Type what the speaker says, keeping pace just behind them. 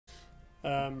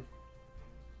But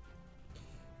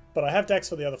I have decks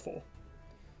for the other 4.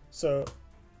 So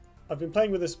I've been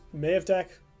playing with this Maehv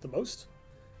deck the most.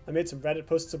 I made some Reddit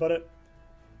posts about it.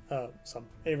 A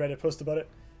Reddit post about it.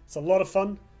 It's a lot of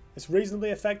fun. It's reasonably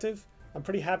effective. I'm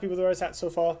pretty happy with where it's at so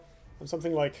far. I'm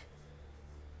something like...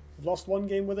 I've lost 1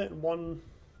 game with it and won...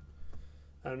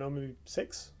 I don't know, maybe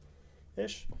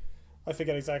 6-ish? I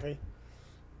forget exactly.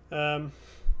 The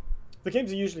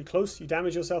games are usually close. You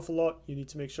damage yourself a lot. You need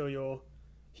to make sure you're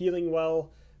healing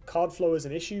well. Card flow is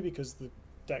an issue because the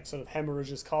deck sort of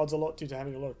hemorrhages cards a lot due to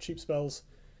having a lot of cheap spells.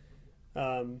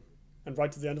 And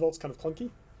right to the Undervault's kind of clunky.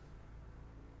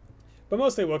 But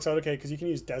mostly it works out okay because you can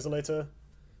use Desolator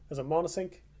as a mana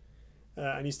sink.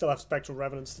 And you still have Spectral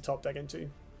Revenants to top deck into.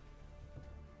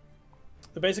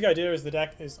 The basic idea is the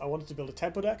deck is I wanted to build a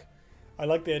tempo deck. I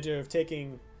like the idea of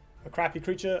taking a crappy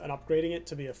creature and upgrading it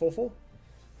to be a 4/4.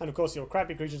 And of course your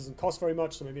crappy creature doesn't cost very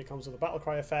much, so maybe it comes with a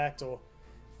Battlecry effect, or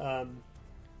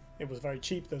it was very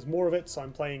cheap, there's more of it, so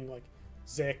I'm playing like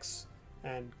Zix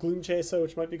and Gloom Chaser,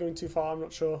 which might be going too far, I'm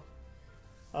not sure.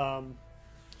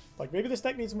 Like maybe this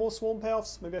deck needs more Swarm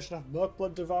payoffs. Maybe I should have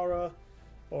Murkblood Devourer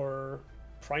or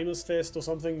Primus Fist or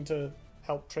something to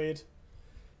help trade.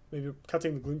 Maybe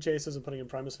cutting the Gloom Chasers and putting in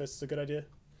Primus Fist is a good idea.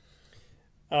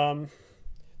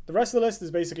 The rest of the list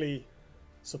is basically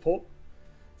support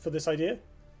for this idea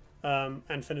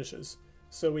and finishers.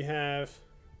 So we have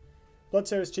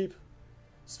Bloodseer is cheap,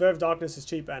 Sphere of Darkness is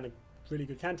cheap and a really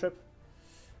good cantrip.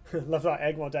 Love that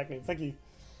Eggmar deck name, thank you.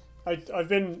 I've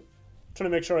been trying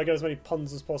to make sure I get as many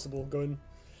puns as possible going,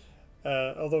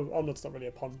 although Omelette's not really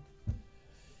a pun.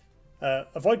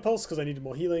 Avoid Pulse because I needed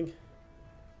more healing.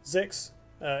 Zix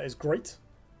is great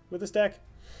with this deck.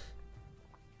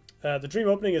 The Dream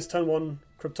Opening is turn 1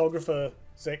 Cryptographer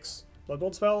Zix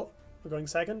Bloodborne spell. We're going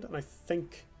second, and I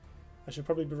think I should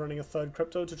probably be running a 3rd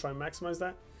Crypto to try and maximize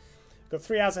that. Got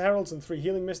 3 Asa Heralds and 3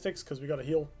 Healing Mystics because we got to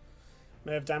heal.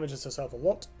 Maehv damages herself a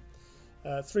lot.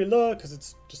 3 Lure because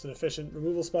it's just an efficient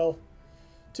removal spell.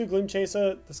 2 Gloom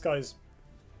Chaser. This guy's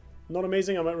not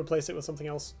amazing. I might replace it with something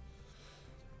else.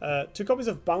 2 copies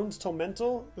of Bound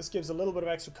Tormentor. This gives a little bit of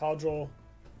extra card draw.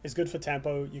 It's good for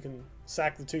tempo. You can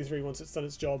sack the 2/3 once it's done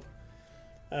its job.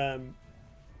 And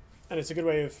it's a good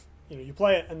way of, you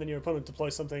play it and then your opponent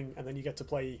deploys something and then you get to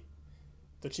play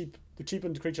the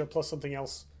cheapened creature plus something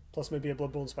else, plus maybe a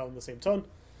Bloodborne spell in the same turn.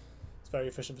 It's very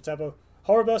efficient for tempo.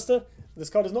 Horror Burster. This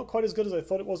card is not quite as good as I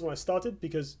thought it was when I started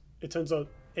because it turns out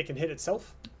it can hit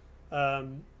itself.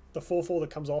 The 4/4 that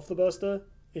comes off the Burster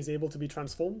is able to be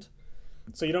transformed.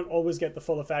 So you don't always get the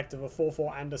full effect of a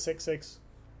 4/4 and a 6/6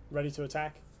 ready to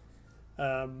attack.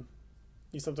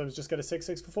 You sometimes just get a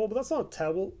 6/6 for 4, but that's not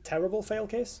a terrible fail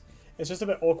case. It's just a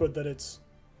bit awkward that it's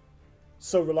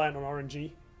so reliant on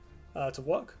RNG to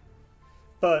work.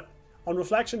 But on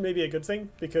reflection, maybe a good thing,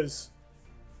 because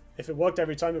if it worked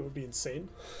every time, it would be insane.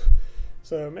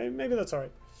 So maybe that's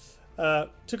alright.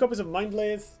 2 copies of Mind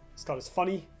Lathe. This card is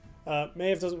funny.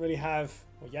 Maehv doesn't really have,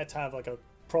 or yet have, like a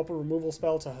proper removal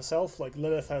spell to herself. Like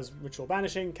Lilith has Ritual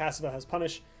Banishing, Cassava has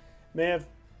Punish. Maehv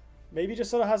maybe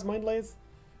just sort of has Mind Lathe.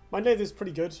 Mind Lathe is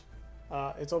pretty good.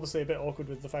 It's obviously a bit awkward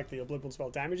with the fact that your Bloodborne spell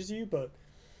damages you, but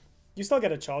you still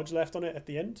get a charge left on it at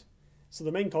the end. So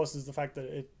the main cost is the fact that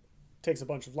it takes a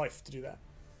bunch of life to do that.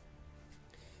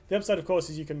 The upside, of course,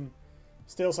 is you can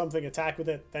steal something, attack with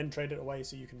it, then trade it away,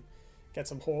 so you can get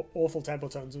some awful tempo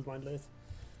turns with Mind Lathe.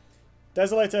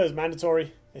 Desolator is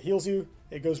mandatory. It heals you.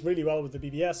 It goes really well with the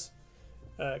BBS,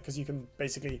 because you can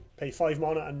basically pay 5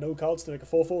 mana and no cards to make a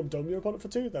 4/4 and dome your opponent for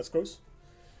 2. That's gross.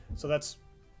 So that's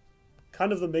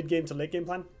kind of the mid-game to late-game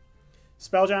plan.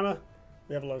 Spelljammer.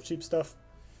 We have a lot of cheap stuff.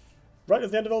 Right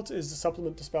of the Undervault is a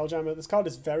supplement to Spelljammer. This card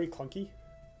is very clunky.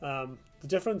 The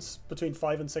difference between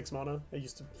 5 and 6 mana,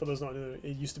 for those not know,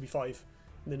 it used to be 5,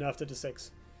 and they nerfed it to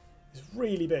 6, is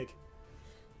really big.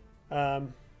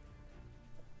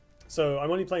 So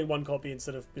I'm only playing 1 copy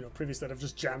instead of, previously I've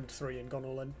just jammed 3 and gone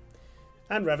all in.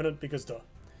 And Revenant, because duh.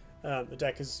 The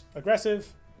deck is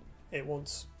aggressive, it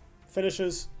wants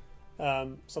finishers,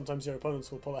 sometimes your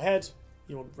opponents will pull ahead,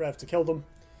 you want Rev to kill them.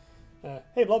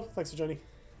 Hey Blob, thanks for joining.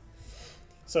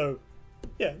 So,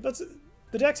 yeah,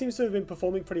 the deck seems to have been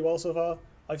performing pretty well so far.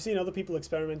 I've seen other people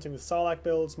experimenting with Sarlacc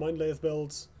builds, Mind Lathe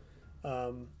builds,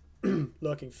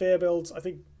 Lurking Fear builds. I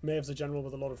think Maehv's a general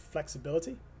with a lot of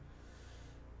flexibility.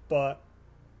 But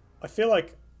I feel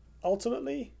like,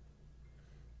 ultimately,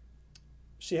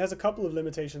 she has a couple of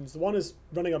limitations. The one is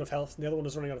running out of health, and the other one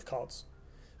is running out of cards.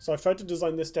 So I've tried to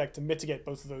design this deck to mitigate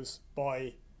both of those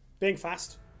by being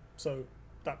fast, so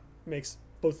that makes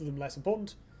both of them less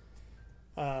important.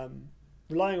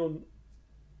 Relying on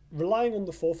relying on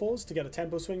the 4/4s to get a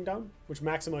tempo swing down, which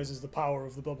maximizes the power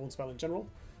of the Bloodborne spell in general,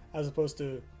 as opposed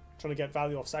to trying to get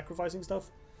value off sacrificing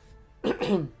stuff.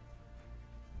 And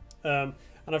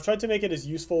I've tried to make it as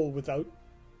useful without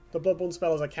the Bloodborne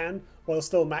spell as I can, while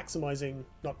still maximizing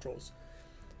nut draws.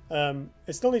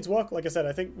 It still needs work. Like I said,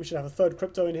 I think we should have a third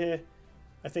Crypto in here.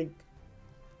 I think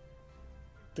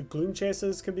the Gloom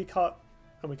Chasers can be cut,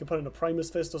 and we can put in a Primus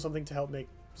Fist or something to help make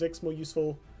Zix more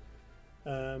useful.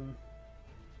 I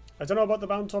don't know about the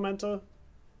Bound Tormentor.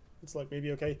 It's like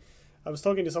maybe okay. I was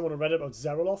talking to someone on Reddit about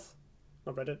Zeroloth.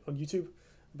 Not Reddit, on YouTube.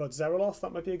 About Zeroloth.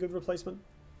 That might be a good replacement.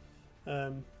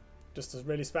 Just to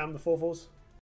really spam the 4/4s.